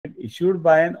issued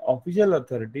by an official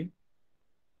authority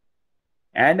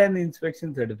and an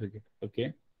inspection certificate.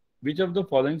 Okay, which of the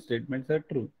following statements are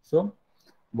true? So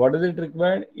what is it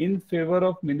required? In favor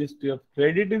of Ministry of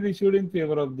Credit is issued in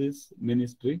favor of this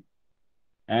ministry,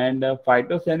 and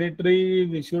phytosanitary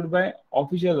is issued by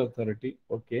official authority.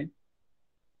 Okay,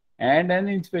 and an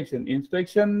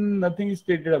inspection, nothing is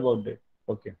stated about that.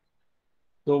 Okay,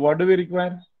 so what do we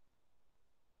require?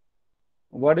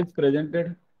 What is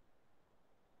presented?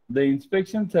 The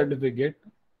inspection certificate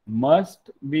must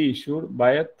be issued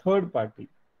by a third party.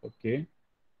 Okay,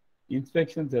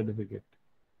 inspection certificate.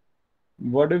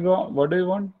 What do you want? What do you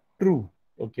want? True.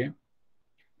 Okay,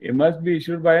 it must be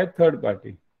issued by a third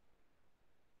party.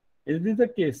 Is this the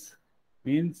case?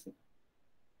 Means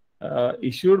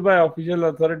issued by official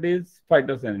authorities,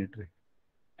 phytosanitary,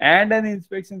 and an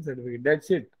inspection certificate.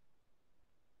 That's it.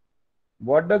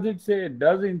 What does it say?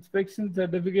 Does inspection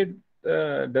certificate,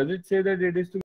 does it say that it is to